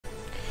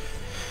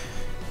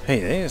Hey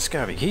there,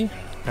 Skarvig here.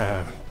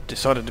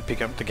 Decided to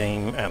pick up the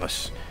game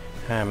Alice.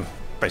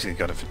 Basically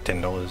got it for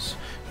 $10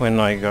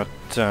 when I got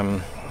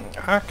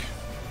Ark.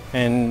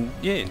 And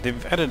yeah,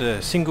 they've added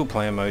a single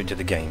player mode to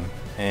the game.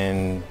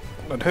 And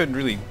I'd heard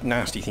really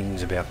nasty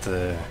things about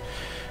the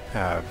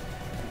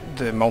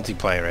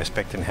multiplayer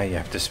aspect and how you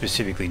have to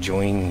specifically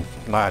join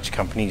large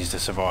companies to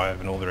survive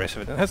and all the rest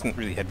of it. It hasn't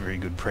really had very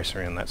good press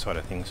around that side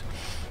of things.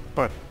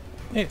 But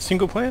yeah,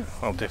 single player,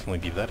 I'll definitely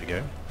give that a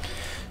go.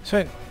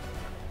 So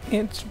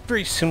it's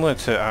very similar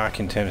to Ark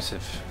in terms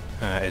of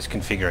as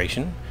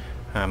configuration.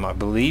 I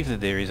believe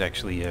that there is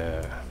actually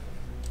a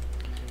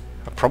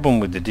problem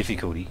with the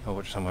difficulty. I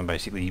watched someone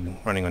basically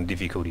running on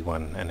difficulty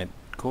 1 and it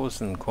caused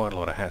them quite a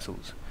lot of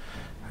hassles.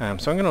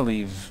 So I'm going to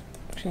leave,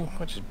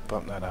 I'll just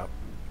bump that up,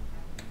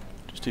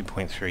 just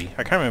 2.3.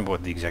 I can't remember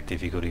what the exact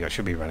difficulty I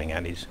should be running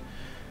at is,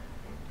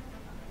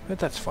 but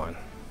that's fine.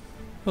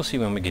 We'll see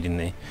when we get in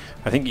there.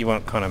 I think you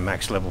want kind of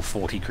max level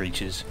 40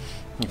 creatures.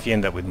 If you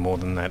end up with more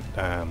than that,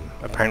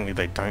 apparently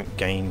they don't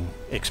gain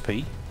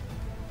XP,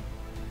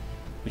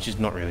 which is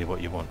not really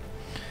what you want.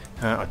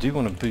 I do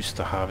want to boost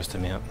the harvest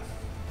amount.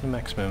 The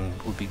maximum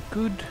would be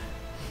good.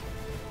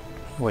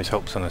 Always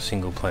helps on a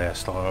single player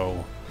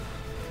style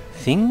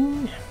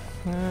thing.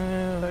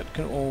 That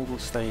can all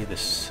stay the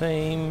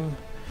same.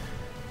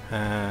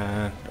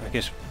 I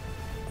guess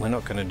we're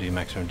not going to do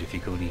maximum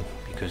difficulty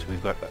because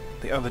we've got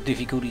the other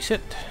difficulty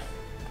set.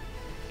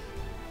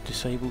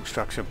 Disable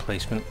structure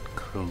placement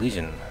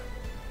collision.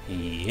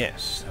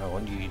 Yes, I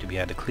want you to be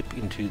able to clip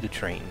into the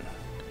train.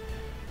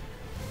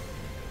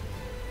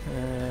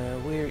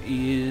 Where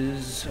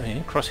is... oh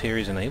yeah, crosshair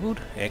is enabled.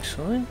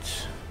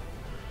 Excellent.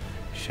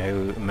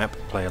 Show map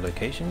player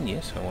location.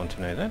 Yes, I want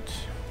to know that.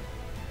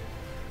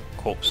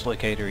 Corpse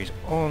locator is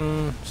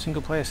on.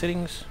 Single player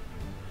settings.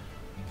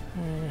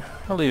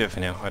 I'll leave it for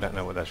now. I don't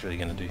know what that's really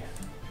going to do.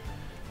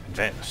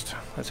 Advanced.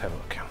 Let's have a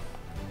look.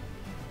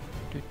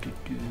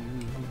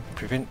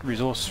 Prevent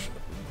resource.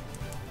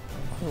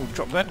 We'll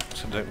drop that,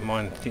 so don't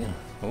mind.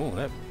 Oh,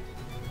 that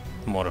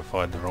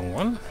modified the wrong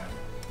one.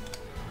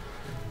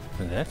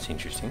 That's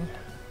interesting.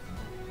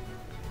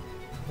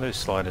 Those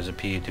sliders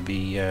appear to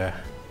be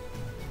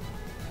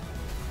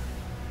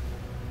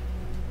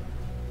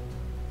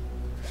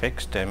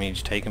effects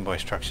damage taken by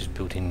structures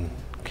built in.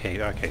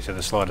 Okay, so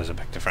the sliders are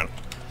back to front.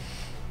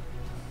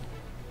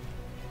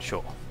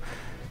 Sure.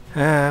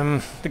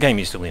 The game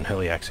is still in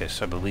early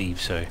access, I believe,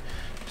 so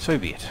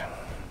be it.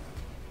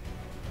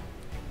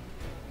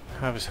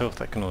 Harvest health,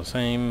 that can all the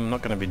same. I'm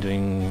not going to be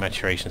doing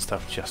maturation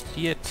stuff just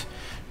yet.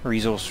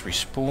 Resource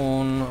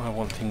respawn, I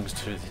want things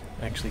to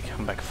actually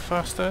come back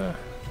faster,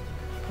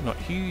 but not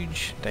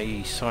huge.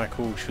 Day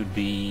cycle should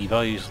be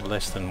values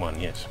less than 1,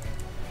 yes.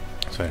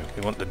 So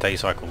we want the day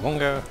cycle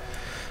longer,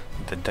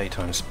 the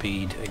daytime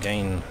speed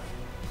again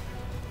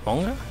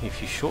longer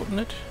if you shorten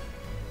it.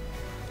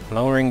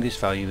 Lowering this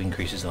value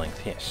increases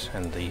length, yes,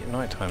 and the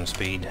nighttime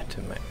speed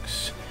to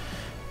max,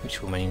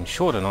 which will mean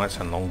shorter nights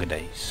and longer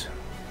days.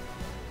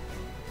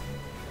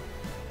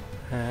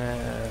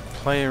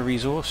 Player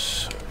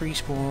resource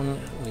respawn,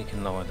 we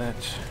can lower that,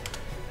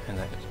 and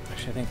that,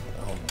 actually I think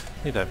I'll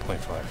leave that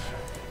 0.5.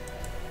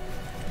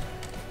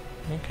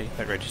 Okay,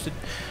 that registered.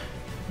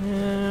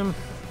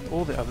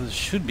 All the others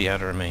should be able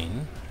to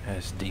remain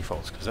as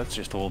defaults, because that's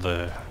just all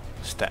the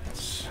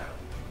stats.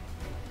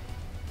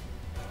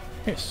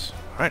 Yes,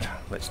 alright,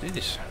 let's do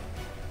this.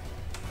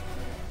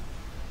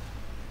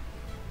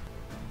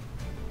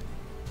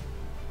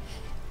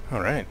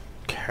 Alright,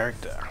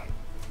 character.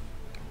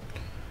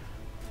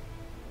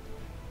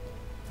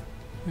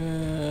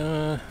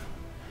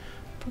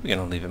 Probably going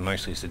to leave it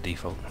mostly as the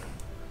default.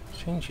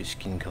 Change your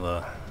skin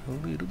color a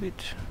little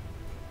bit.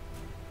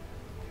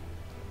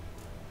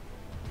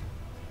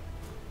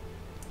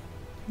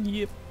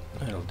 Yep,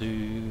 that'll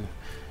do.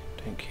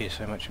 Don't care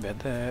so much about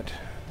that.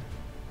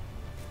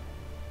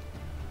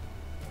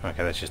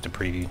 Okay, that's just a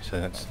preview, so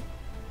that's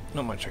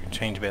not much I can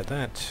change about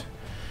that.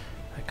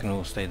 That can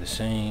all stay the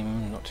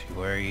same, not too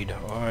worried.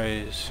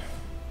 Eyes,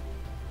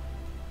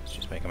 let's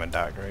just make them a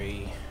dark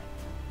grey.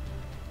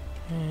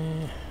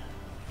 I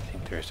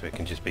think the rest of it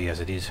can just be as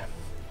it is.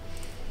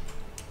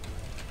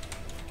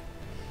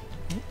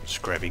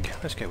 Skarvig,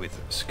 let's go with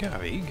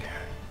Skarvig.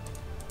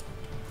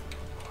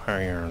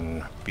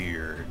 Iron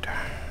beard.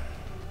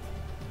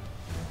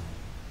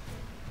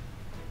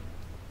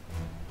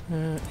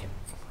 Yep.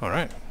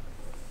 Alright.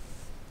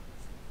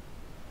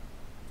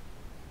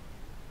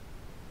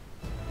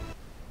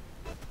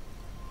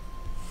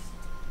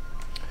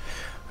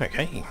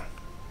 Okay,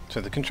 so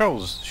the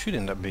controls should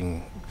end up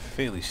being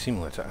fairly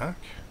similar to Ark.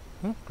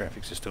 Oh,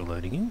 graphics are still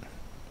loading in.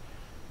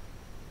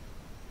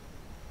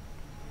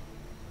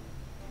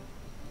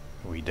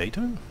 Are we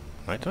daytime?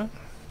 Nighttime?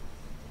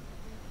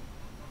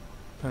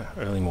 Ah,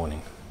 early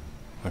morning.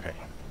 Okay.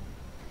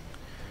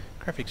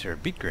 Graphics are a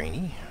bit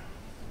grainy.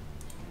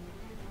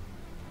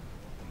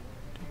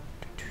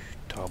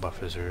 Tile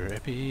buffers are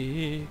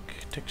epic.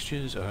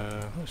 Textures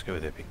are... let's go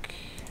with epic.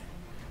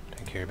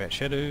 Don't care about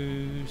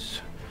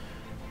shadows.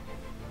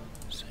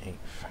 Save.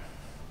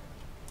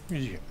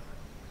 Resume.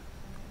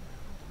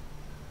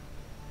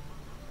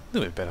 A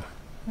little bit better.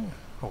 Yeah,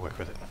 I'll work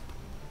with it.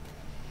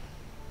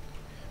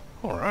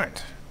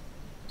 Alright.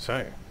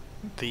 So,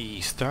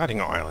 the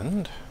starting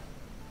island...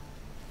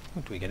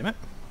 What do we get a map?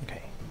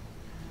 Okay.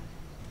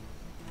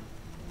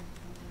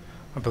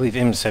 I believe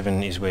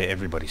M7 is where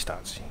everybody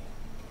starts.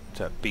 It's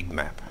a big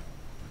map.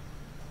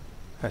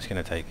 That's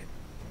going to take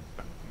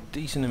a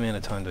decent amount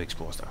of time to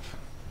explore stuff.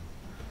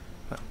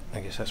 But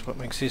I guess that's what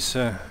makes this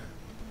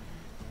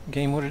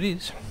game what it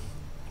is.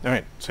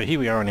 Alright, so here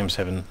we are on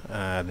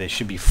M7. There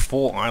should be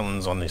 4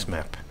 islands on this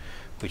map,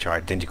 which are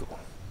identical.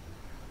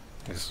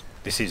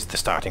 This is the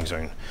starting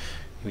zone.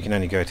 We can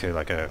only go to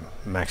like a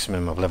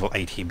maximum of level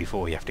 8 here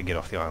before we have to get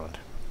off the island.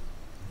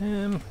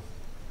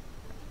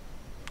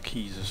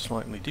 Keys are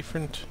slightly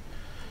different.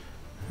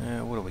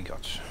 What do we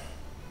got?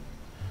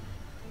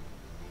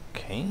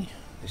 Okay,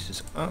 this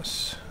is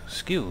us.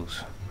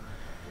 Skills.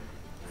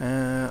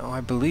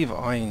 I believe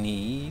I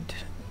need...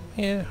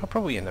 Yeah, I'll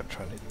probably end up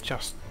trying to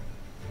just...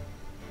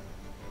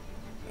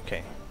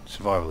 Okay,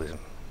 survivalism.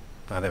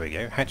 Ah, there we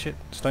go. Hatchet,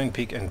 stone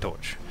pick and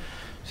torch.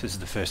 So this is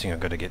the first thing I've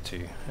got to get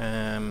to.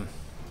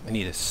 I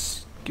need a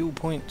skill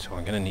point, so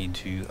I'm going to need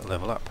to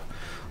level up.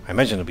 I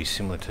imagine it'll be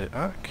similar to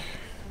Arc.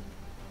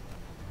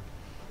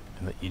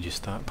 And that you just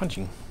start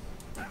punching.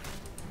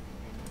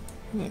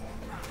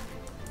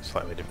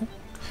 Slightly different.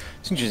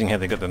 It's interesting how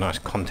they've got the nice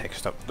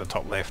context up the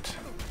top left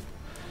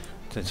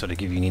to sort of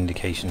give you an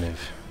indication of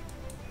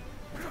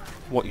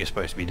what you're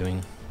supposed to be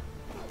doing.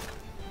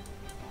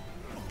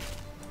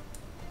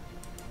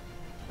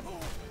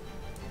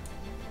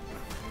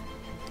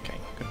 Okay,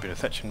 got a bit of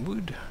thatch and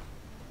wood.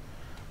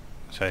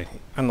 So,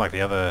 unlike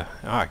the other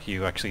Arc,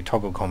 you actually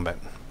toggle combat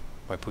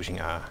by pushing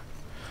R.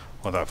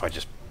 Although if I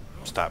just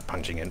start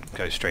punching it,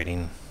 go straight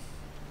in.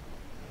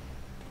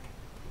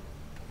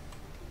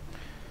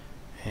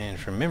 And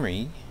from memory,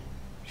 you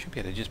should be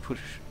able to just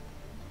push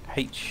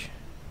H.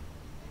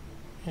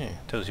 Yeah,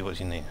 tells you what's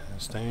in there.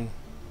 Stone,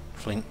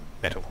 flint,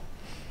 metal.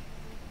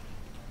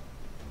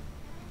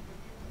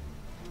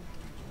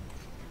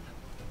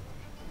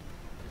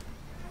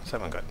 What's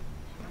that one got?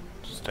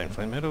 Stone,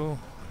 flint, metal.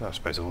 I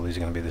suppose all these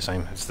are going to be the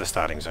same. It's the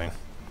starting zone.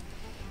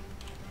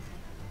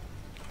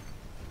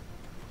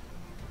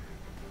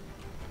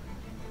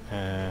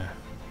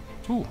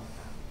 Ooh,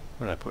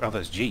 what did I put? Oh,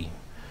 that's G.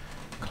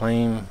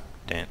 Claim,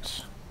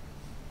 dance.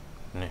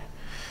 No.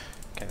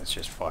 Okay, that's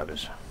just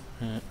fibers.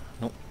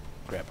 Nope,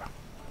 grabber.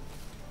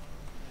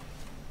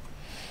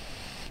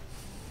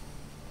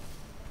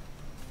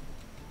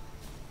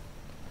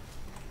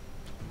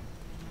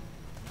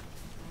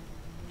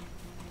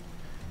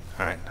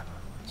 Alright,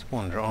 let's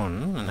wander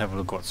on and have a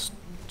look what's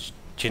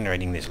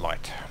generating this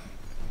light.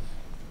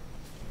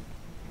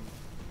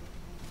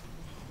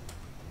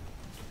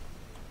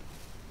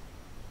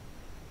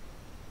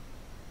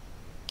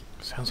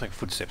 Sounds like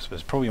footsteps, but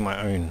it's probably my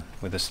own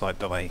with a slight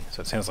delay,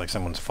 so it sounds like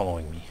someone's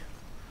following me.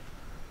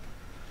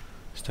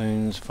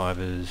 Stones,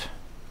 fibers.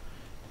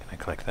 Can I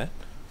collect that?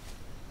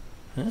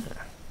 Ah.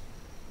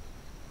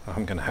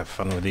 I'm going to have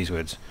fun with these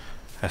words.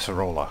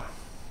 Acerola.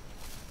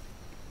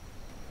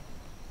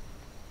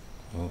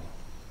 Oh,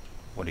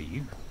 what are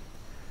you?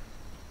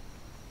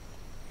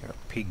 You're a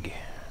pig.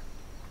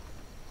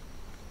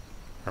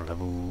 Or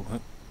level...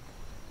 What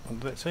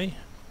did that say?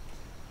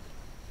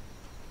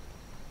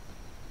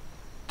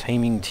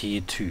 Taming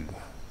tier 2.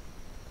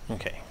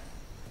 Okay.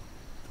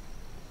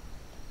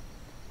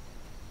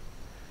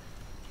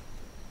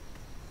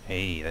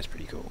 Hey, that's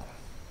pretty cool.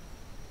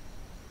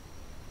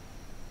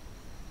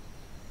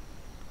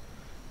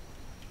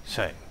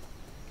 So,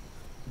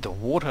 the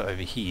water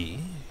over here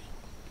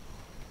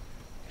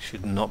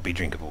should not be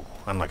drinkable,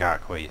 unlike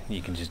Ark where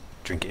you can just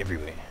drink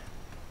everywhere.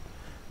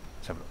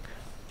 Let's have a look.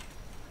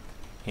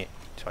 Yeah,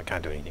 so I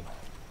can't do anything.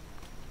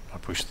 I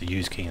push the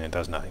use key and it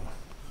does nothing.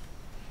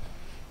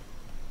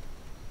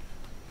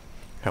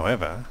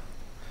 However,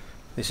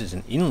 this is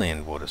an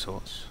inland water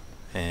source,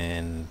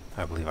 and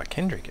I believe I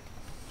can drink it.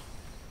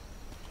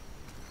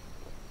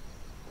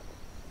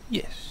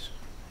 Yes,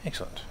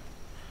 excellent.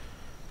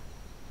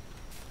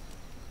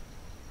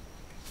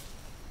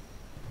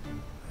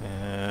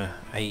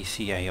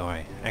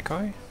 ACAI,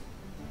 Acai?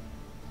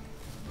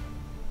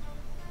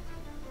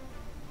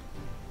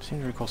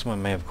 Seem to recall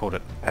someone may have called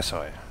it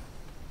Acai.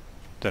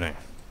 Don't know.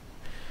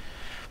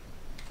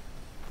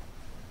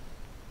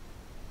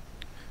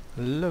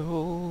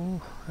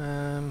 Level,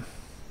 I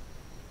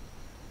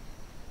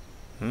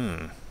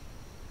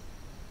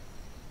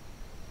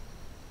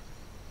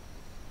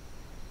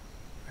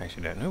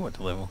actually don't know what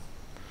the level.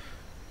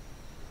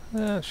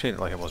 Treat it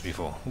like it was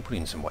before. We'll put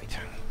in some weight.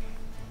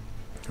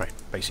 Right,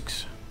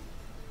 basics.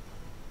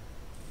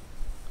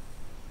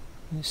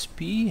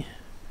 Spear.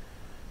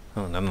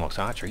 Oh, it unlocks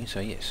archery, so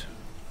yes,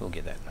 we'll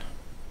get that.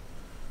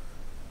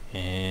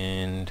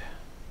 And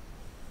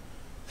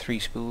 3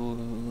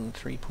 skill,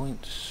 3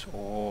 points,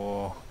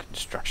 or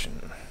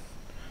construction.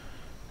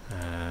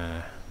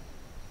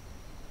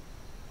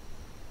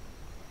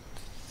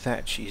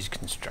 Thatch is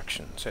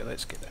construction, so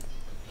let's get that.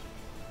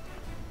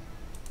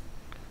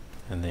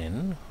 And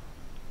then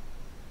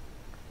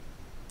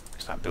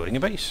start building a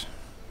base.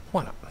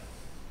 Why not?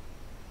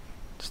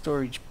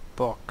 Storage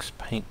box,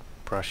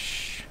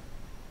 paintbrush,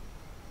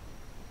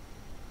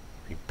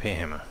 repair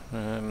hammer.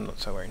 I'm not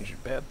so worried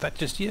about that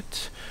just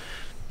yet.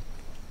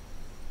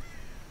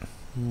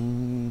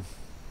 Well,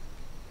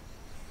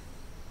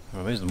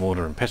 there's the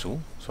mortar and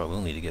pestle, so I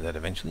will need to get that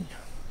eventually.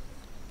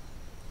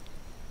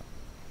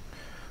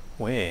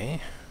 Where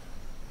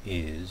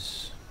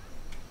is...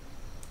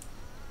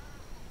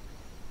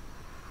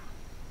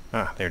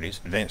 Ah, there it is,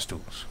 advanced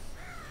tools.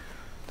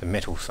 The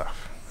metal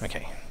stuff.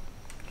 Okay.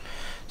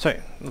 So,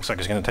 looks like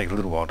it's going to take a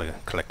little while to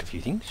collect a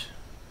few things.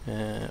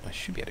 I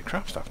should be able to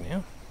craft stuff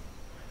now.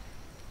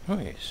 Oh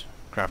yes,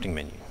 crafting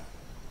menu.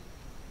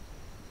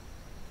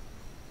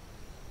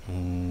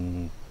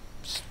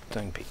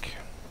 Stone pick.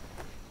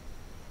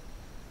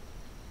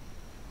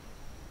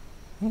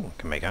 Ooh,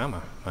 can make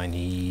armor. I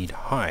need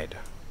hide.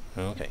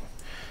 Okay.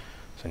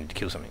 So I need to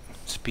kill something.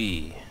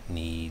 Spear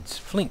needs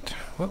flint.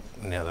 Well,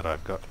 now that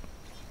I've got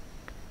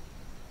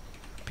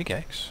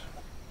pickaxe.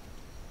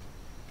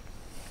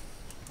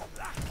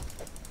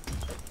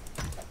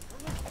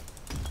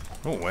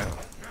 Oh wow.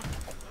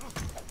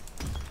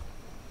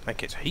 That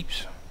gets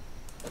heaps.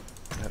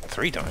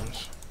 3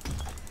 times.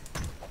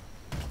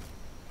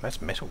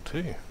 That's metal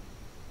too. Well,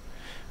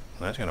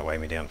 that's going to weigh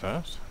me down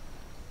fast.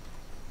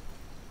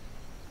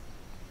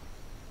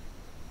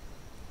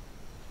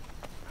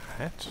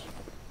 Hat.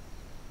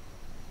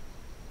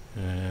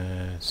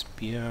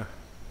 Spear.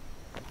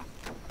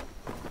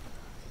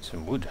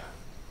 Some wood.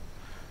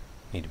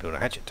 Need to build a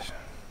hatchet.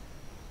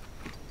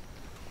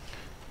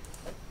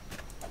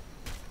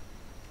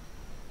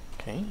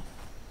 Okay.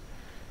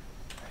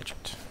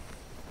 Hatchet.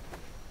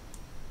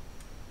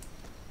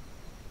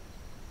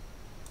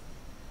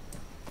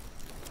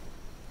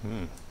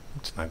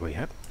 That's an ugly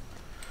hat.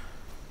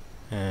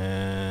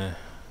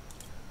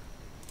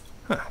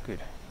 Good.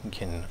 You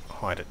can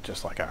hide it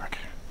just like arc.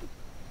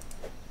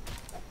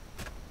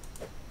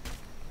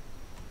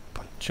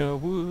 Bunch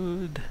of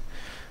wood.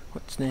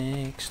 What's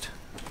next?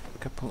 A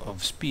couple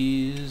of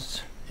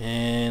spears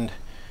and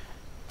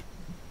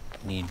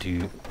need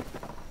to...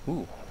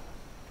 Ooh.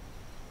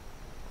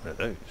 What are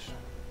those?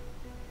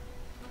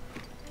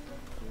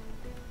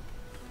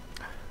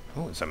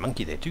 Oh, there's a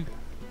monkey there too.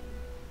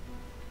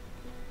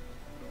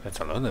 That's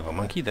a low level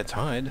monkey, that's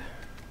hide.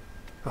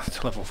 Oh,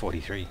 it's level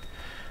 43.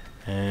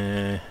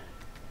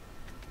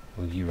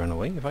 Will you run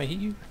away if I hit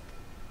you?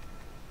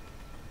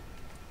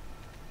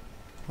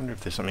 Wonder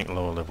if there's something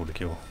lower level to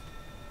kill.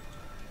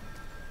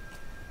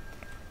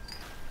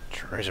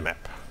 Treasure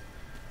map.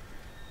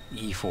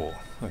 E4.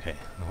 Okay,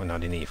 we're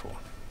not in E4.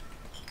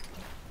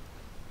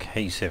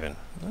 K7.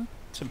 Well,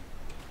 it's a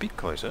bit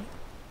closer.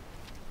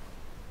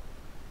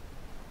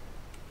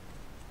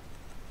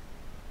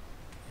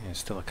 Yeah,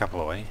 still a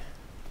couple away.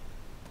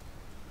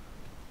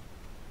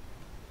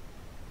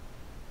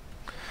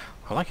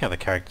 I like how the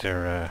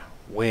character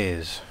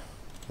wears...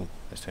 Ooh,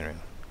 let's turn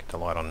around, get the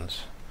light on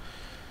this.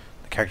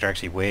 The character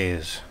actually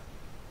wears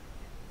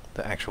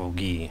the actual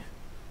gear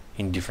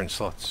in different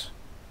slots.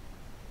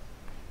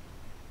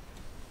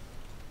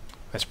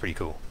 That's pretty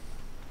cool.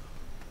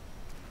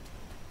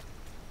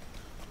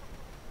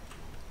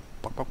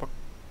 Bok, bok, bok.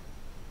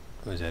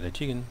 Was that a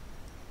chicken?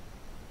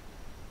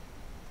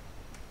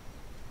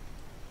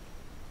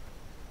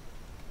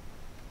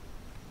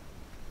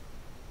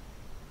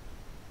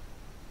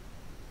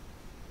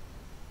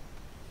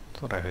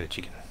 Thought I heard a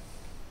chicken.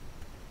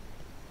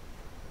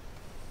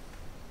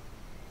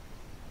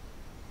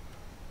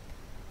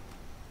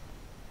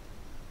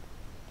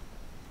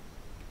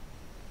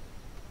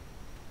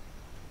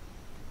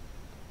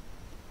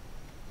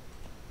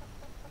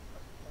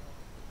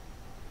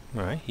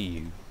 I hear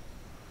you.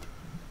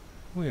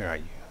 Where are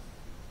you?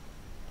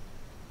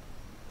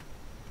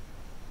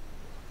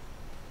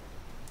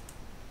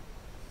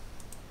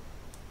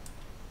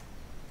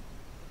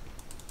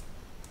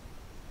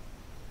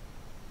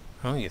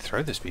 Oh, you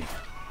throw the spear.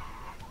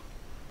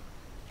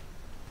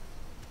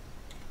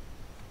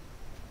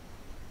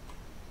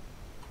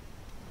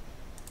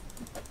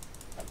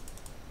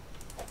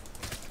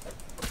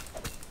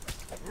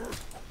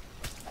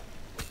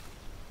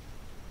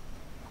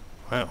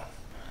 Wow.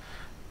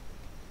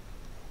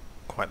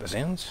 Quite the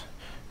sounds.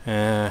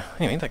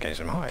 Anyway, that gave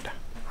some hide.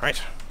 Right.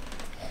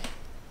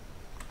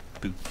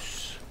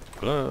 Boots,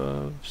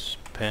 gloves,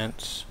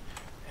 pants,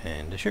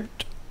 and a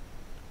shirt.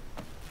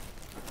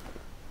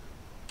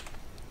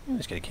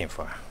 Let's get a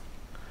campfire.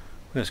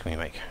 What else can we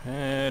make?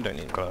 Don't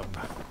need a club.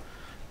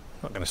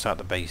 Not going to start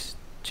the base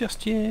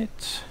just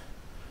yet.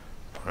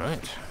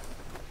 Alright.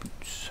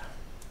 Boots.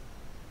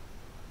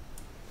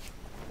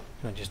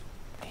 Can I just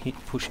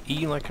push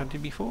E like I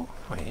did before?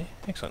 Oh yeah,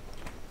 excellent.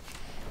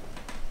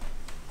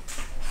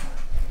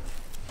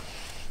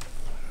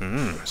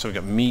 So we've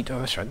got meat. Oh,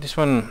 that's right. This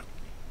one,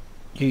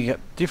 you get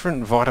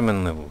different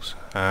vitamin levels.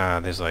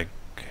 There's like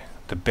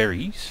the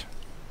berries,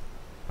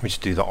 which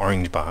do the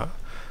orange bar.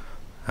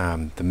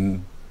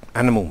 The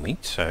animal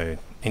meat, so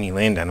any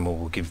land animal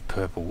will give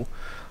purple.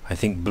 I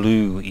think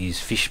blue is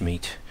fish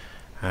meat,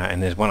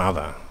 and there's one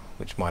other,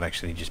 which might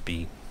actually just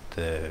be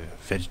the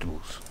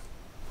vegetables.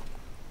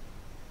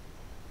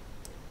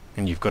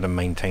 And you've got to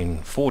maintain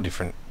 4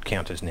 different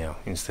counters now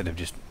instead of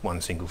just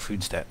one single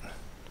food stat.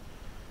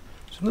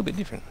 It's a little bit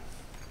different.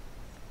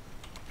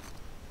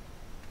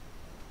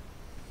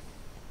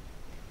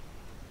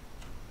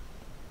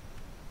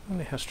 I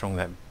wonder how strong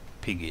that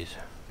pig is.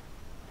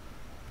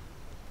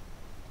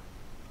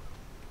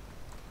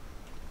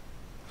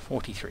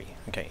 43.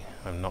 Okay,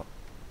 I'm not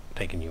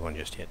taking you on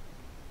just yet.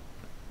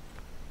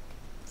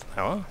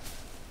 Flower.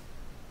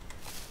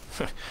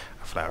 A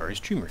flower is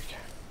turmeric.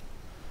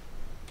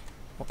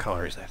 What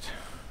colour is that?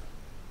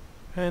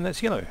 And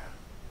that's yellow.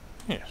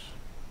 Yes.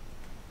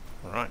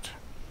 Alright.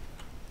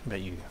 How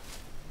about you?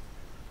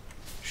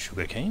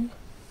 Sugarcane.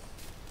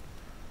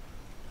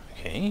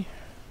 Okay.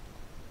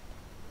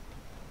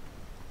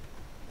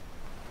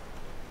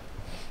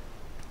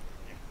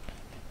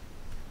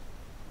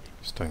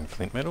 Stone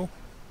flint metal.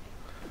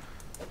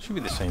 Should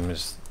be the same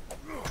as...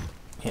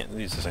 yeah, it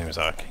is the same as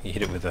arc. You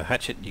hit it with a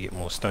hatchet, you get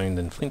more stone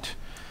than flint.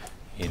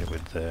 You hit it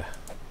with the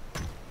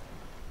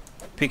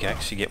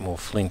pickaxe, you get more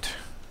flint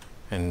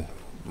and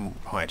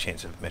higher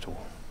chance of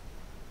metal.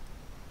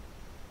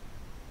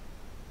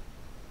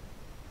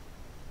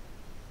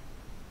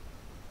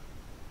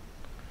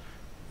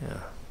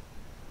 Yeah.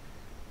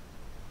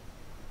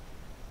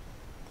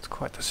 It's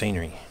quite the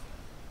scenery.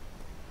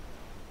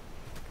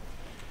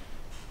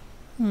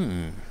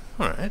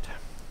 Alright.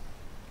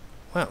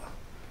 Well.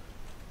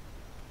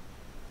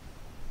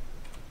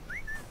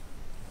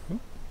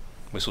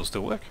 Whistle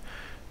still work.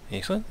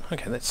 Excellent.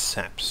 Okay, that's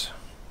saps.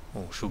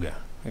 Oh, sugar.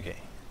 Okay.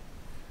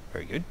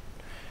 Very good.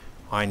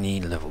 I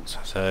need levels.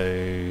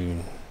 So,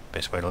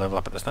 best way to level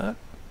up at the start,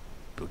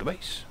 build a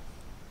base.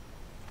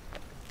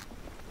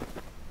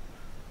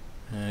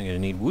 I'm going to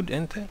need wood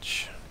and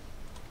thatch.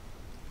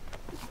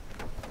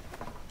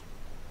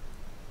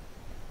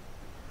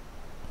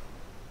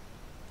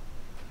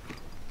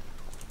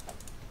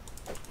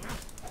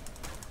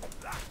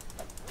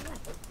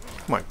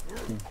 Might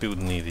build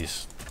near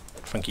this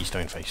funky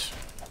stone face.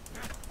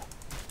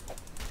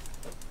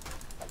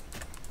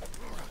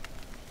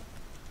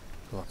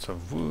 Lots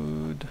of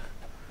wood.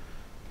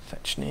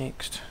 Thatch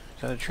next.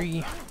 Is that a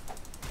tree?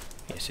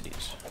 Yes, it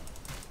is.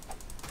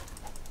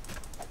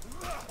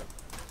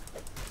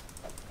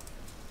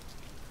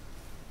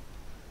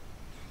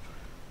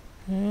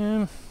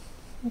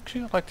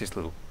 Actually, I like this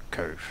little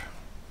cove.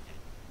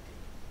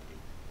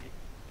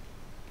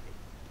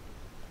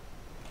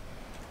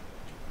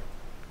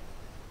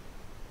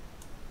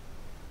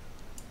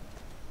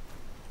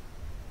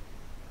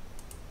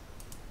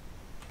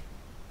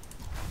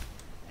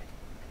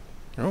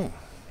 Oh,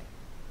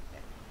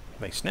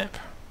 they snap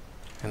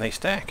and they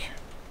stack.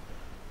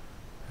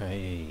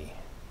 Hey,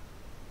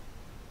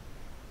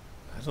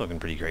 that's looking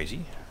pretty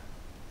crazy.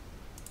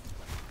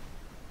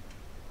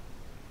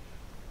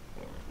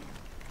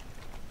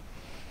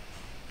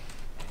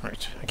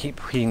 Right, I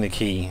keep hitting the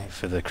key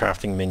for the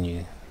crafting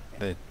menu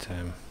that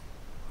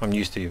I'm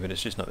used to, but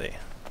it's just not there.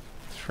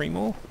 3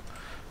 more.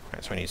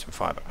 Right, so I need some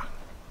fibre.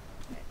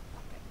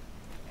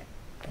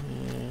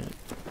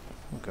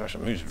 Oh gosh,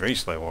 it moves very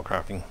slow while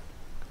crafting.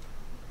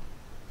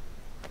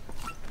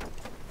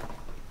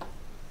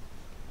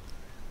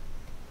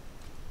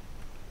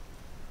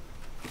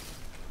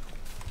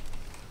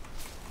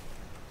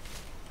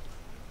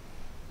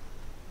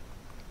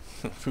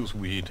 It feels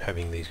weird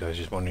having these guys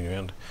just wandering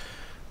around.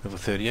 Level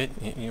 38,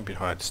 yeah, a bit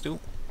hard still.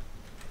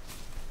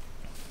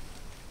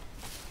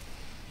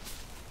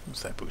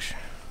 What's that bush?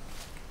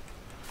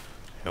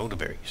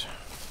 Elderberries.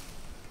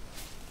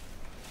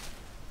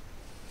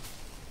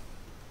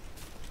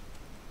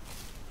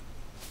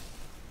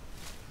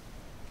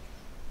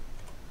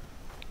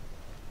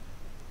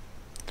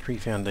 Three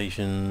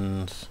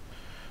foundations.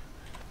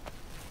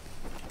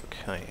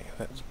 Okay,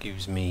 that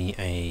gives me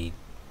a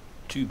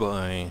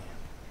 2x3.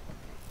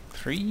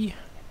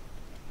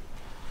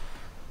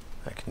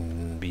 That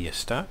can be a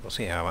start. We'll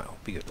see how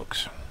big it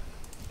looks.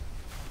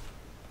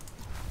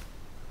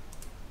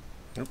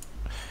 Nope.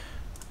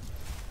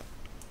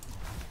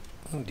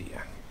 Oh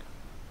dear.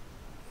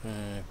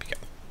 Pick up.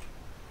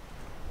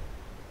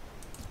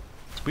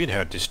 It's weird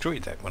how it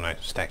destroyed that when I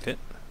stacked it,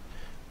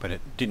 but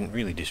it didn't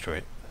really destroy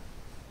it.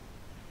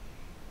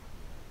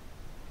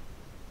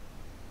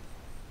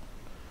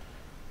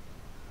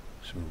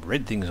 Some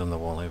red things on the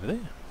wall over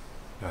there.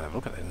 I'll have a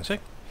look at that in a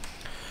sec.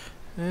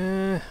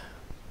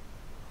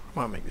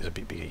 Might make this a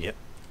bit bigger yet.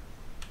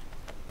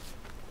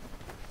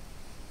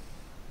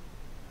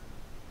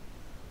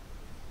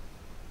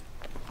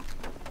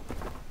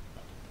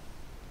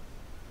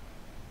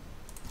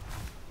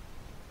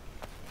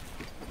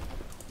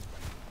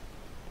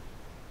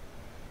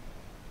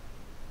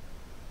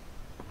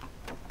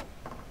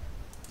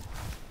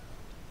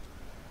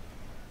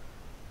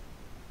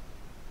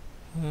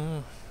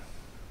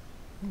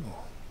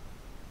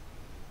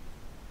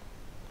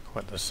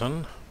 Quite the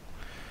sun.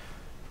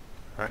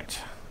 Right.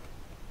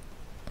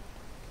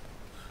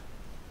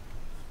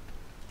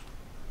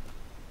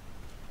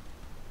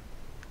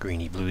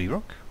 Greeny bluey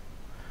rock.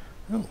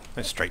 Oh,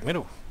 that's straight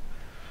metal.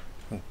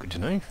 Oh, good to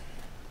know.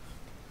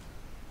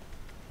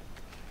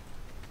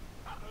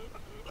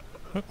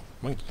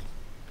 Monkey.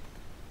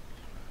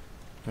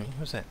 Hey,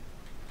 what's that?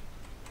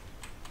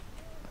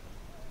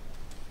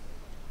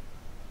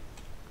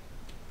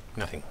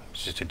 Nothing.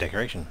 It's just a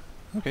decoration.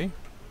 Okay.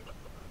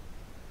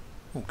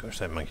 Oh gosh,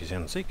 that monkey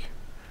sounds sick.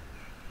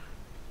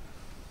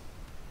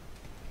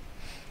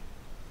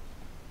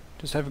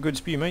 Just have a good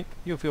spew, mate.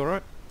 You'll feel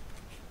right.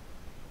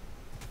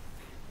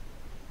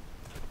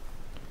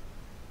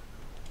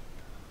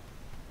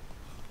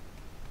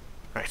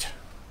 Right.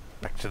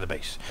 Back to the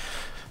base.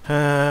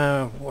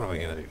 What are we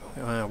going to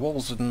do?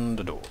 Walls and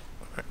the door.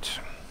 Right.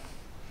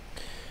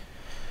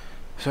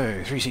 So,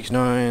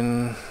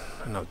 369...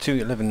 No,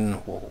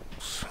 211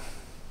 walls.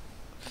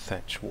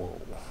 Thatch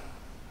wall.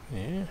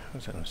 Yeah,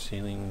 what's that?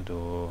 Ceiling,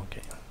 door...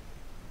 Okay.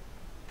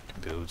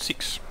 Build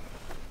 6.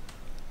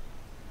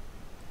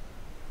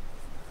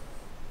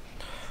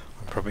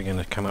 I'm probably going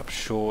to come up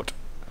short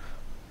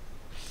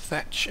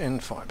thatch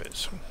and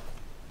fibres.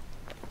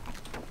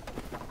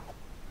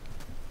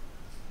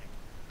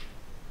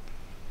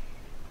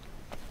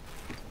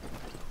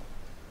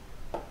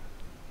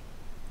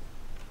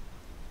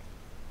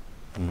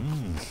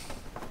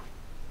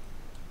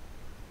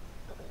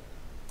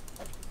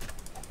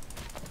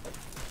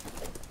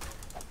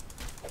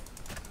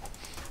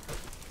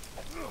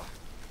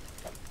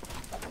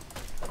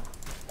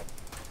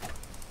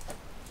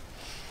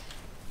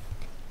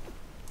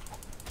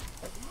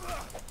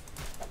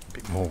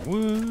 More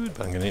wood,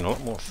 but I'm going to need a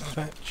lot more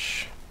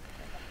thatch.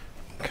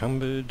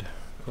 Encumbered,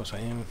 of course I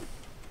am.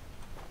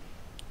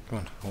 Come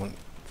on, I want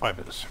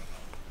fibres.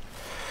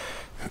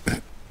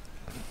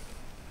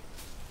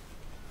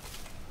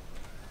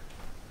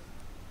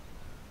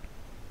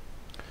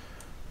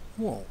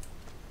 Whoa,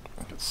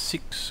 I've got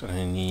 6,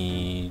 I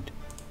need...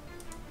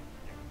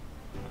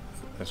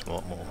 That's a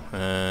lot more.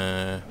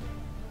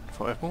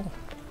 5 more?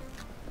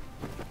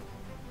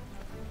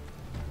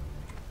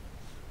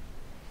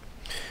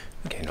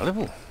 Okay, no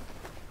level.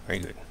 Very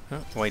good.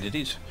 Oh, wait, it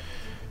is.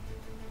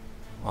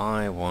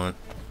 I want...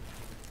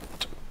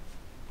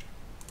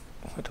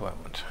 What do I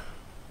want?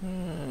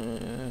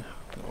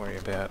 Don't worry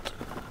about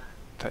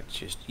that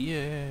just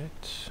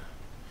yet.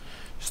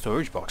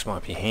 Storage box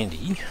might be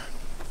handy.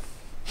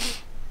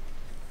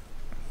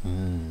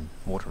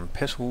 Water and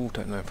pestle.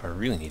 Don't know if I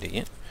really need it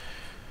yet.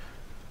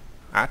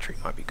 Archery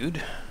might be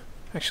good.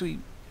 Actually,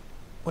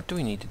 what do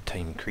we need to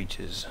tame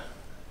creatures?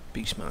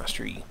 Beast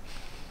mastery.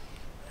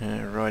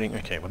 Riding,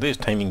 okay, well there's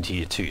taming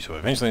tier 2, so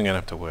eventually I'm going to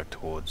have to work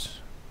towards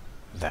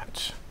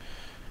that.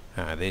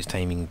 There's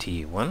taming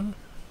tier 1,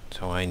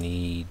 so I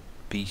need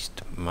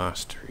beast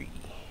mastery.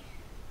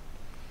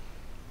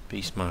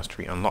 Beast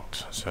mastery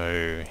unlocked,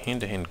 so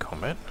hand-to-hand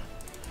combat,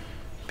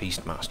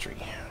 beast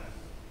mastery.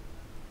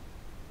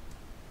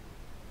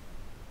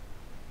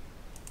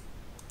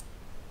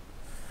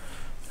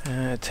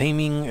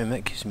 Taming, and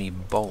that gives me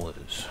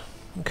bowlers.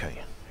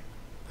 Okay,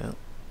 well,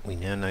 we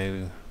now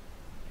know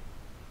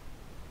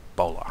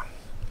bowler.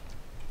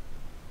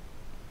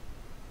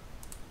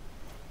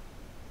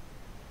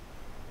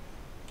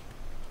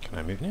 Can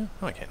I move now?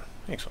 Oh, I can.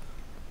 Excellent.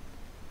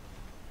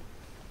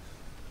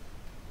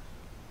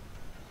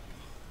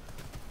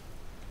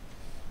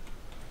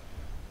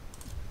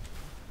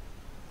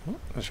 Oh,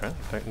 that's right.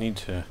 Don't need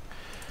to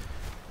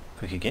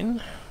click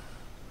again.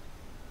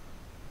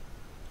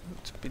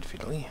 It's a bit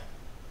fiddly.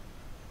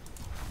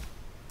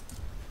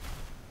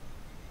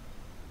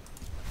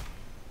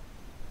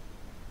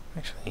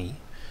 Actually,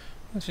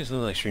 that's just a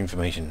little extra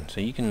information.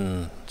 So you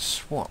can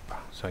swap.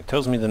 So it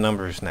tells me the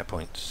number of snap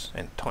points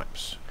and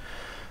types.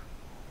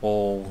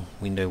 Wall,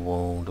 window,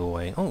 wall,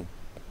 doorway. Oh,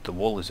 the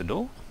wall is a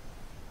door?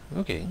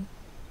 Okay.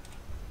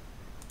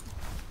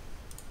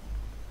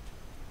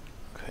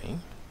 Okay.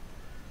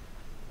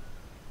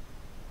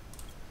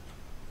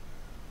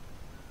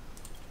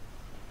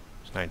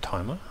 There's no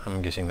timer.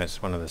 I'm guessing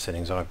that's one of the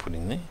settings I put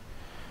in there.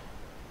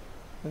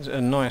 There's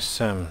a nice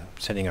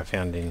setting I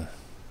found in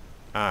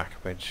Arc,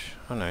 which,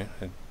 I don't know,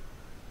 it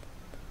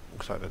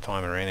looks like the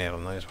timer ran out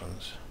on those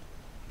ones.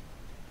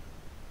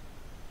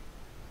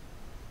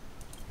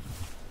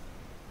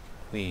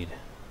 Weird.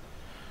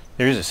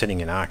 There is a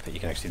setting in Arc that you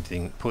can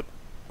actually put,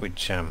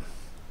 which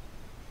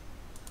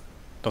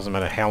doesn't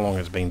matter how long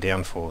it's been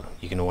down for,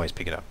 you can always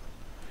pick it up.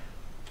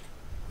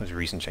 There's a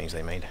recent change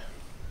they made.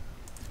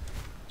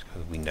 It's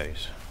called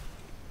Windows.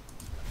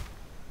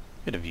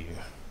 Bit of view.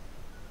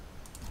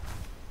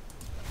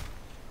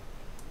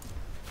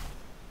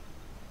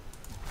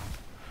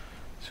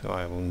 So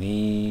I will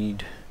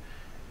need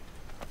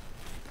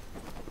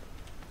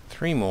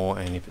 3 more,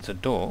 and if it's a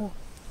door,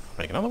 I'll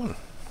make another one.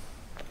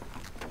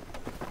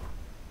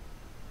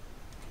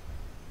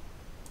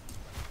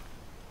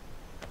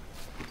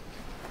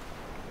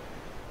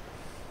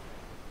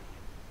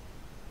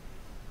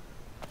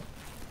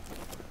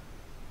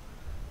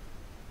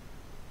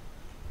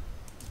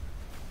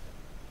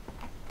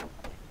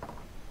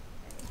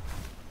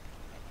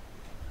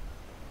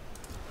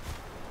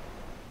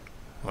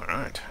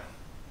 Alright.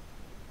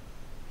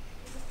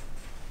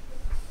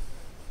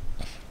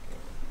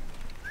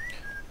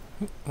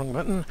 Wrong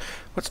button.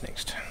 What's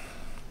next?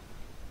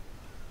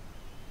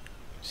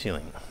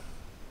 Ceiling.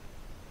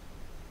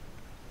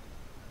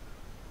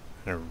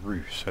 and a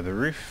roof. So the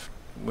roof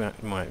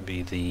might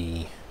be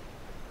the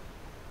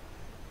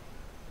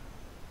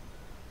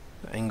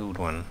angled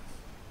one.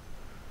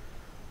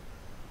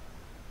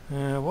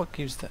 What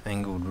gives the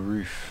angled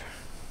roof?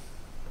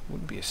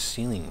 Wouldn't be a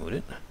ceiling, would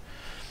it?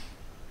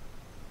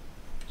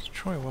 Let's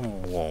try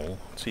one wall,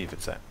 see if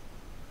it's that.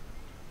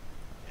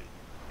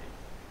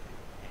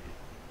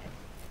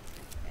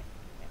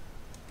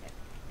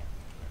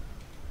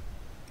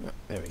 Oh,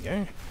 there we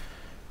go.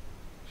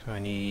 So I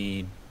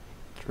need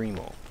 3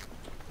 more.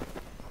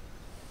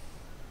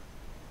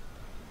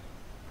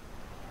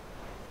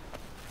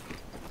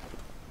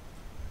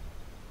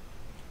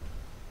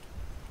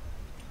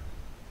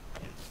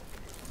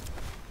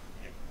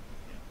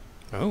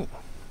 Oh,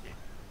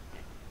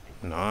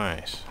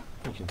 nice.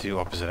 You can do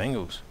opposite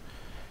angles.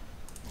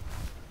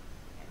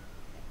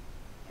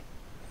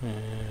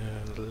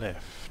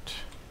 Left.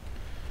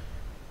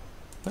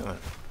 That one.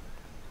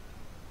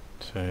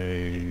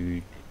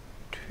 So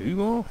 2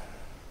 more.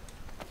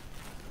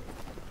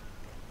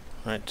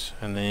 Right,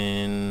 and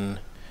then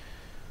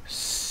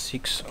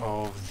 6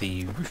 of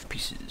the roof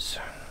pieces.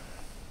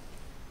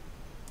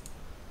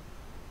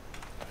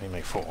 You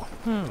make 4.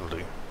 That'll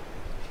do.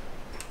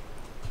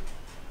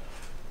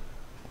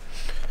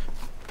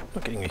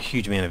 Not getting a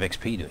huge amount of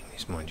XP doing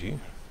this, mind you.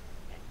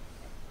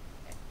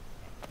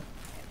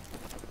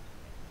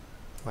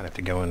 Might have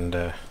to go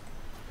and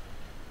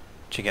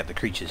check out the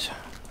creatures.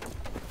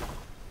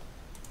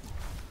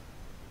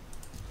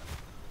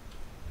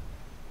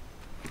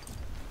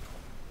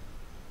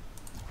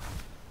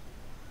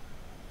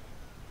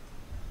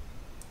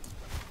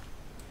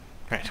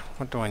 Right,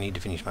 what do I need to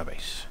finish my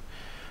base?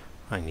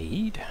 I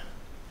need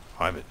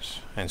fibers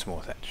and some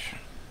more thatch.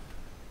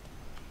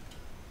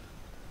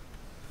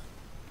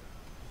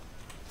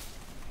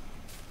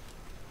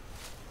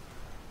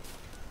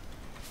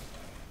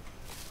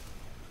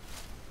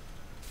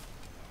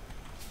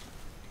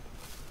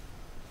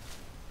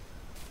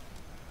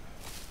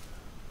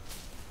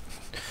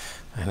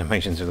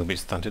 Animation's a little bit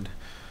stunted.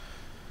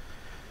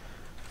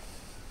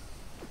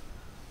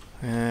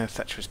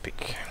 Thatcher's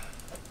pick.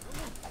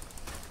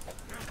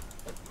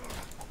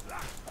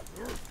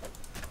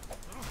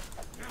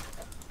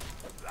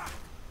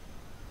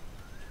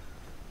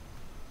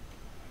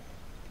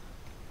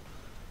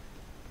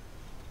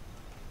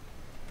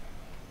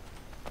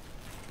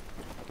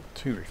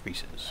 Two roof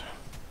pieces.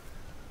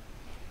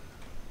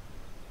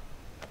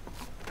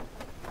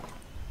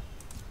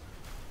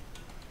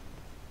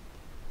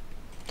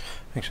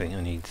 Actually,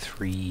 I need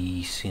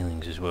 3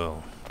 ceilings as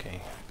well.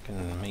 Okay, I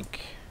can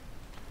make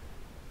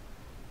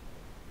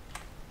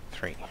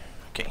 3.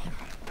 Okay.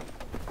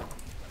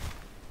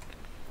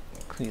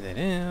 Clear that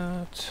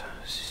out.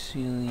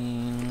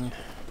 Ceiling.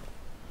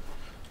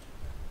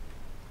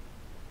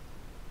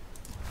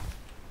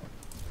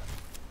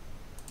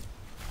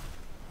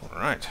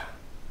 Alright.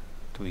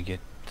 Do we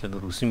get the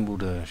little symbol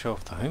to show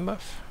off the home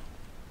buff?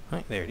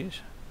 Right, there it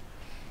is.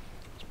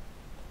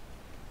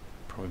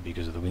 Probably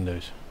because of the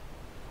windows.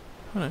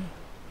 Oh no,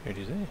 here it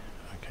is there.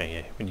 Okay,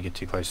 yeah, when you get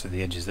too close to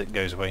the edges that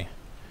goes away.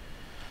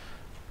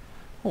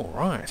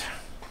 Alright.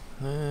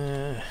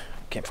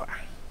 Campfire.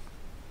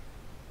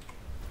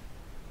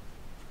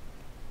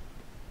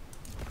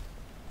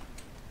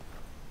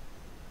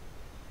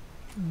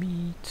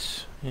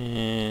 Meat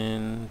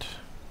and...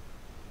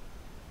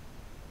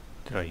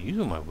 Did I use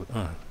all my wood?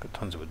 Oh, got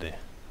tons of wood there.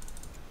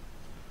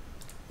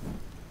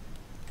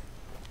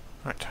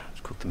 Right,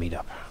 let's cook the meat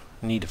up.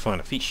 I need to find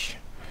a fish.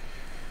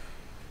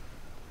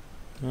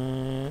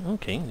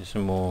 Okay, there's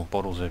some more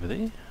bottles over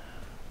there.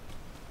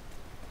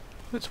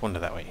 Let's wander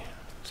that way.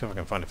 See if I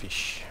can find a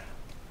fish.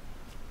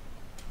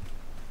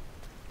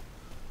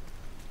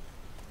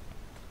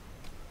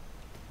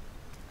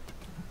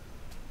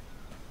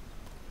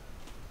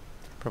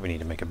 Probably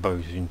need to make a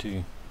bow soon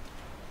too.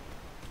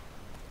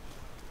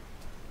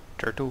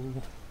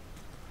 Turtle.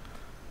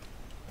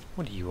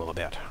 What are you all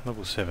about?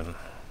 Level 7.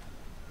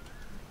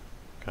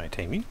 Can I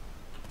tame you?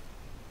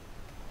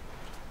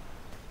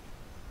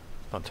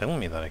 Not telling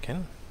me that I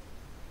can.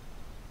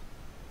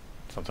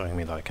 It's not telling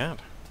me that I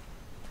can't.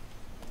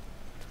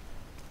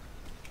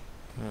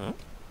 Oh.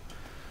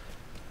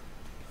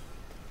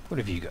 What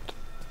have you got?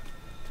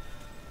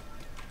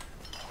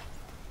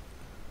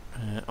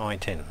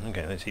 I-10.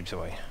 Okay, that's heaps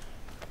away.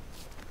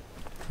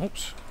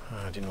 Oops.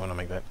 I didn't want to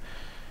make that.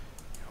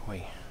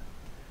 Away.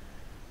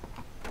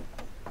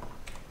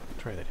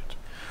 Try that out.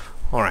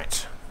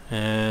 Alright.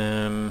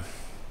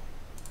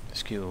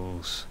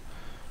 Skills.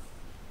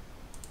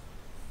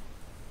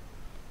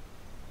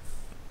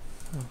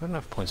 I've got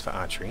enough points for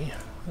archery.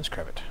 Let's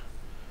grab it.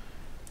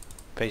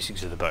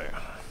 Basics of the bow.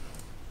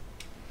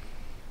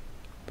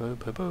 Bow,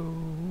 bow,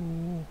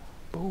 bow.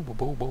 Bow, bow,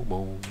 bow, bow,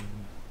 bow.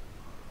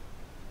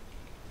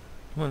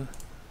 Come on.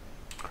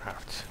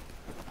 Craft.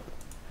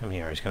 How many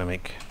arrows can I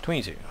make?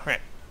 22.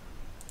 Right.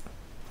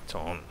 It's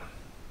on.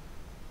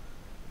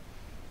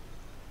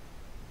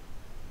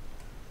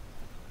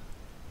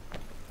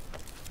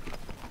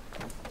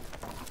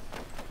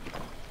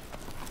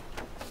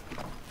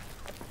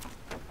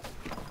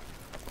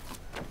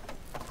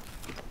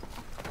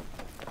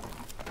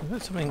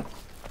 that something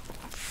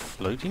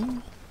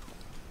floating?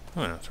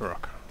 Oh no, it's a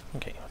rock.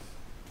 Okay.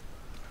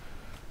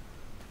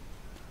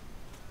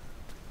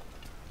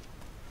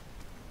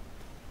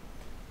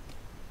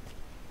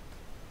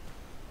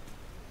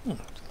 There's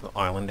a little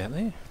island out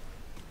there.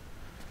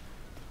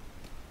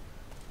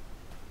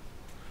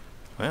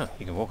 Wow,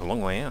 you can walk a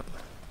long way out.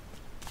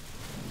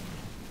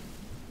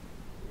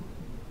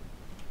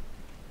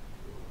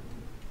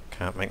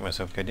 Can't make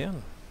myself go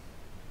down.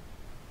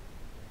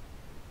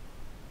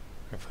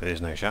 Hopefully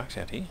there's no sharks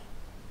out here.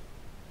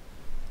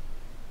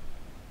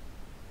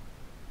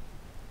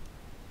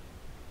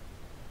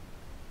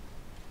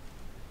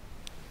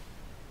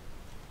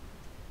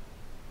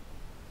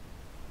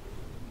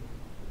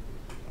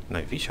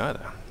 No fish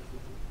either.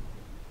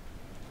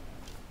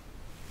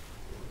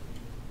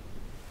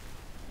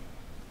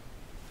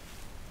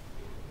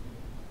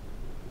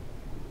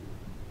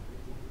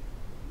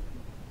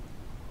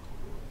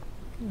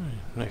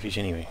 No fish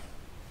anyway.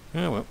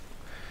 Oh well.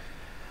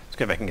 Let's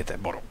go back and get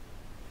that bottle.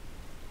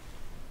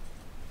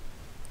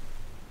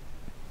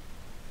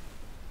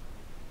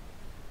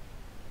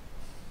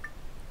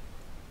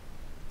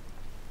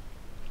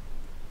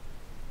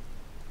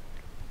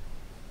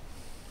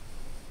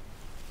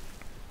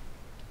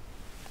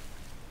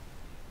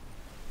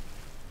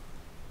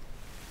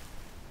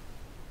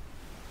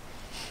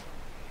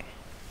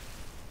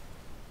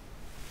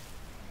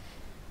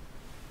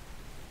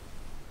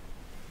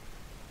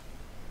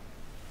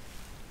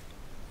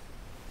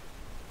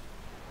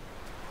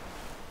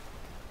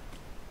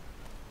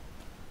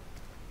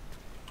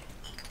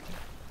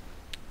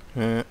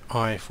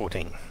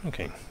 I-14.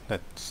 Okay,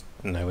 that's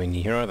nowhere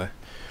near here either.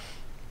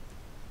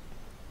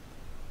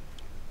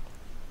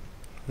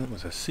 That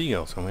was a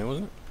seagull somewhere,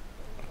 wasn't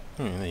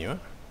it? Oh, there you are.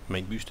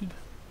 Mate boosted.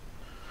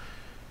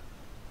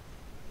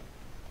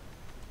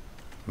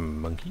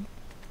 Monkey.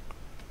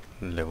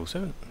 Level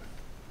 7.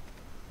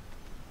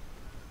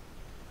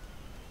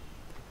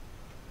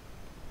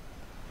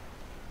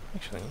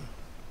 Actually,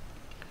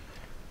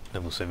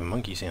 level 7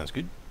 monkey sounds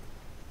good.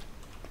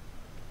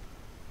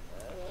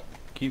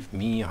 Give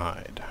me a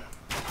hide.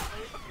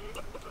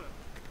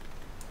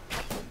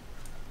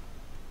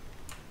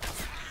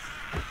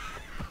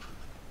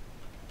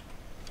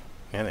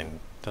 Now then,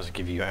 does it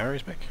give you your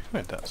arrows back? Oh,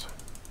 it does.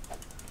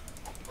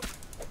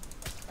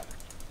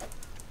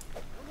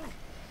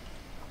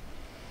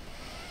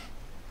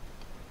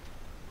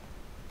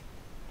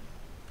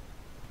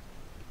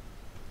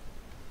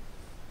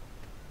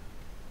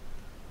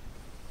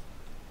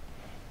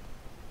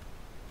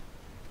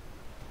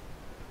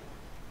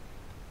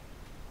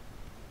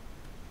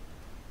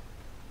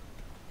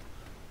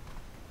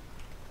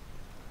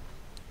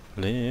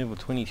 Level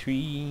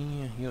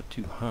 23, you're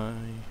too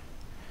high.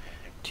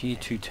 Tier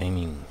 2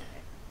 taming.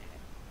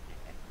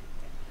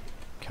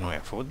 Can I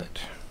afford that?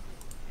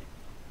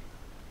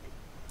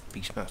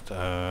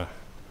 Beastmaster.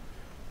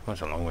 Well,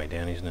 it's a long way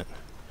down, isn't it?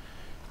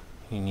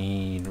 You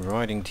need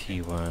riding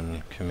tier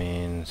 1,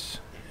 commands,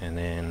 and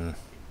then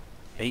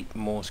 8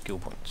 more skill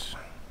points.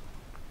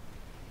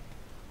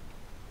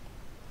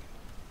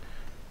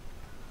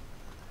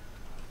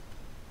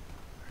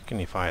 I reckon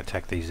if I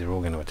attack these, they're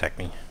all going to attack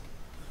me.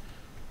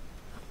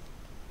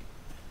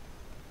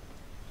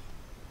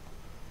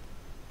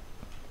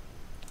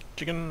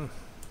 Chicken.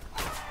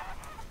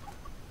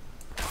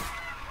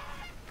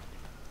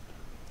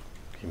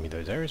 Give me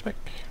those arrows back.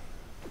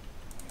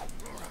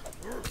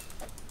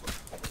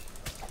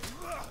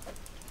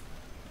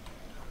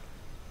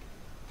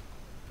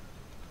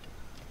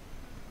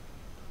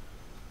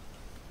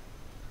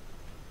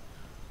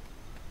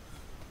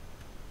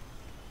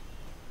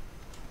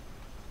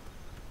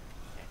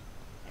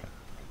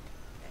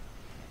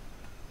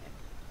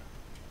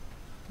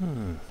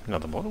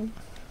 Another bottle.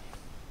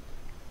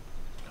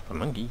 A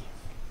monkey.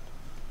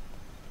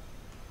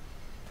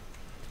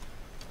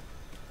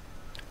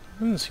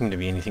 Doesn't seem to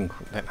be anything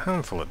that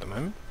harmful at the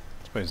moment.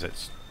 I suppose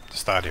that's the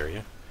start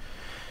area.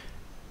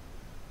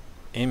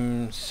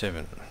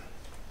 M7.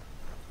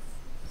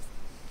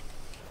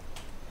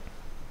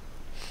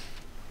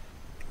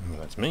 Well,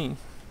 that's me.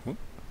 Whoop.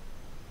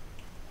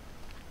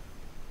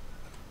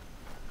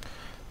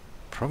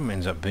 Problem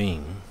ends up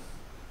being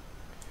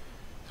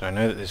that I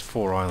know that there's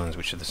 4 islands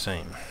which are the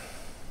same.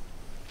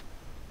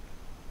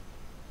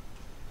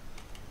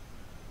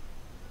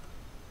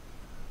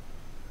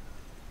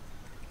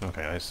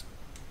 Okay, that's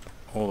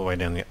all the way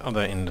down the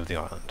other end of the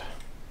island.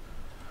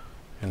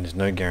 And there's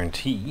no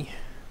guarantee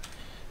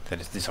that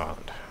it's this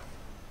island.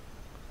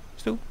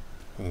 Still,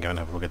 we can go and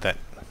have a look at that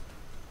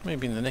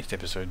maybe in the next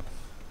episode.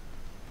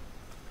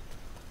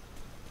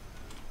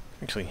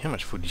 Actually, how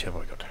much footage have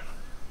I got?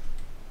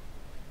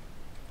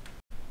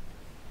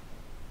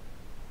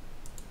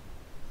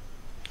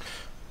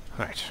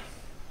 Right,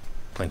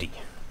 plenty.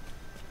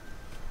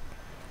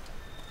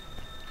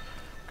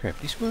 Grab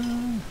this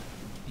one,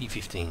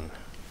 E15.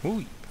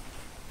 Ooh.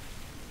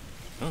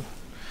 Oh,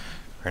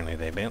 apparently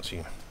they bounce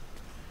you.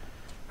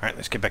 Alright,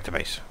 let's get back to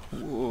base.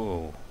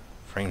 Whoa,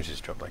 frames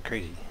just dropped like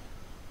crazy.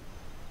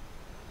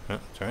 Oh,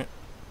 it's alright.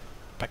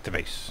 Back to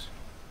base.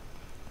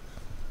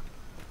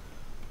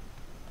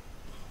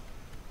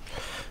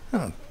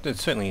 Oh,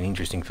 it's certainly an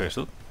interesting first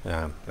look.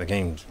 The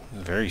game's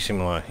very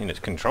similar in its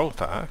controls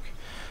to Ark.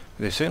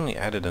 They've certainly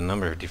added a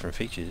number of different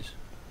features.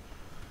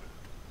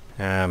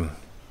 Yeah,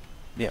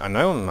 I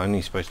know I'm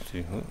only supposed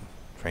to... Oh,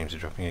 frames are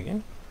dropping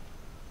again.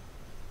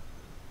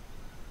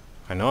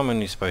 I know I'm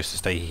only supposed to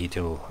stay here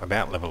till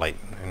about level 8,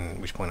 at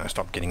which point I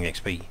stop getting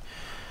XP.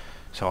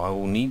 So I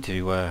will need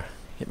to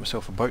get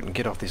myself a boat and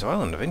get off this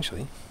island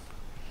eventually.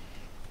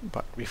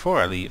 But before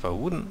I leave, I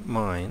wouldn't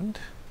mind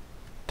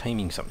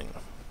taming something.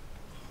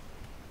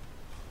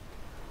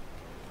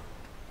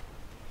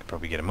 Could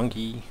probably get a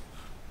monkey.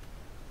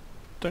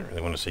 Don't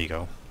really want a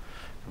seagull.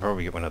 Could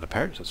probably get one of the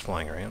parrots that's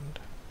flying around.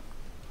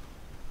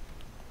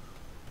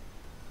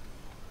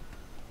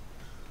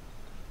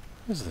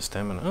 There's the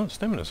stamina. Oh,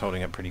 stamina's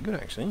holding up pretty good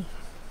actually.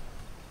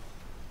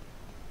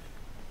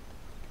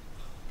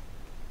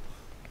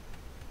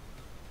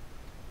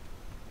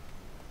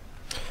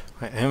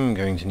 I am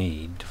going to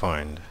need to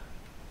find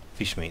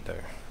fish meat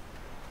though.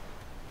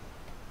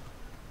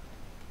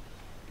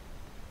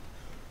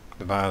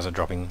 The bars are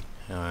dropping.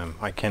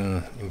 I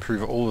can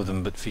improve all of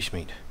them but fish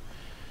meat.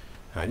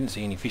 I didn't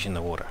see any fish in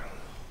the water.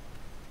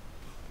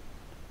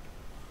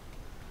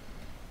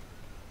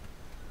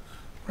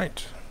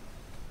 Right.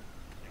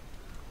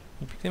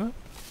 You pick them up?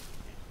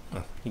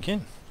 Oh, you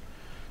can.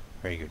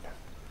 Very good.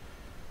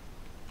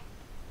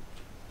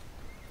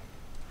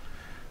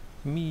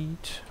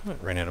 Meat. Oh,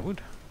 ran out of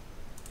wood.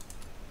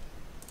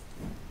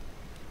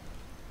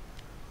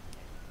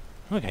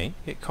 Okay,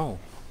 get coal.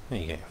 There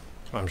you go.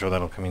 I'm sure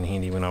that'll come in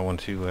handy when I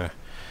want to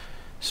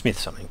smith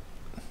something.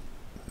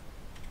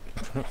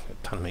 A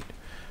ton of meat.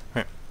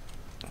 Right.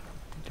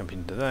 Jump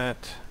into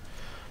that.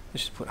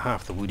 Let's just put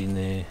half the wood in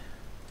there.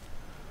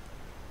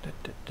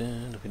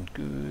 Looking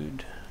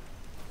good.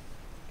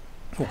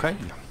 Okay.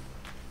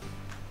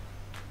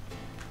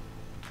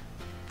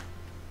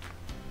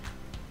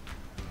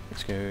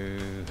 Let's go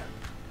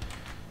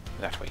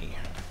that way.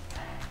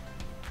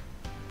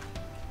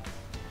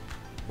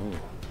 Ooh,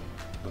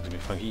 looks a bit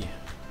funky.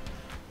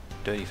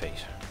 Dirty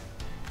face.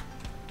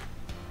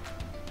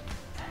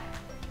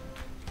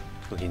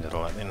 Look into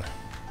all that then.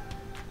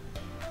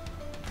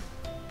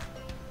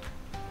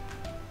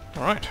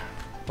 Alright,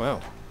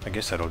 well, I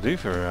guess that'll do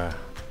for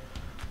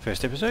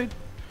first episode.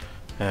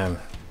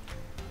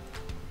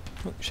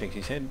 Oh, shakes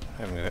his head.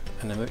 I haven't got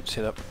an emote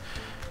set up.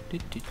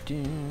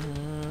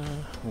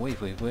 Wave,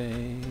 wave,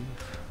 wave.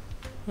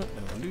 Oh,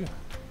 that'll do.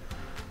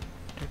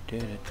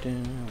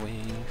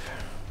 Wave.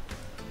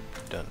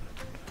 Done.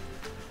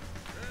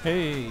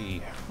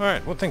 Hey!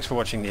 Alright, well thanks for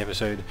watching the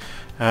episode.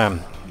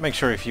 Make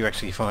sure if you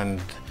actually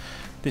find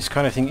this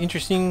kind of thing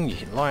interesting, you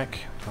hit like,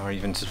 or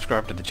even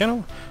subscribe to the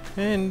channel.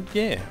 And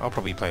yeah, I'll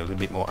probably play a little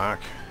bit more Ark.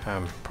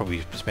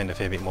 Probably spend a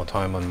fair bit more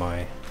time on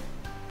my...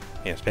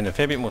 Yeah, spend a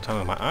fair bit more time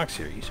on my Ark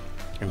series.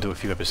 And do a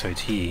few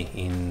episodes here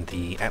in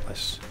the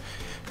Atlas.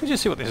 And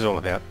just see what this is all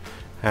about.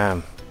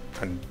 I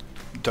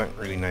don't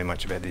really know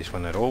much about this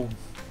one at all.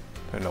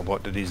 Don't know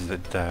what it is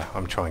that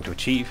I'm trying to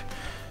achieve.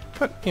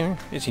 But, you know,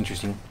 it's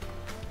interesting.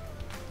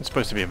 It's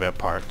supposed to be about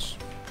pirates.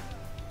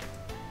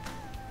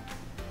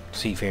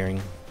 Seafaring.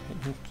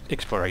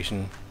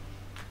 Exploration.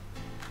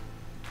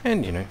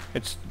 And, you know,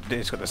 it's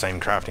got the same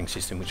crafting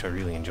system which I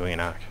really enjoy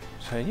in Ark.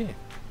 So, yeah.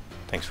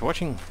 Thanks for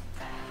watching.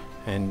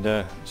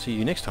 And see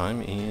you next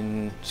time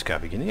in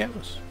Skarvig in the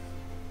Atlas.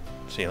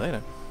 See you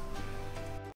later.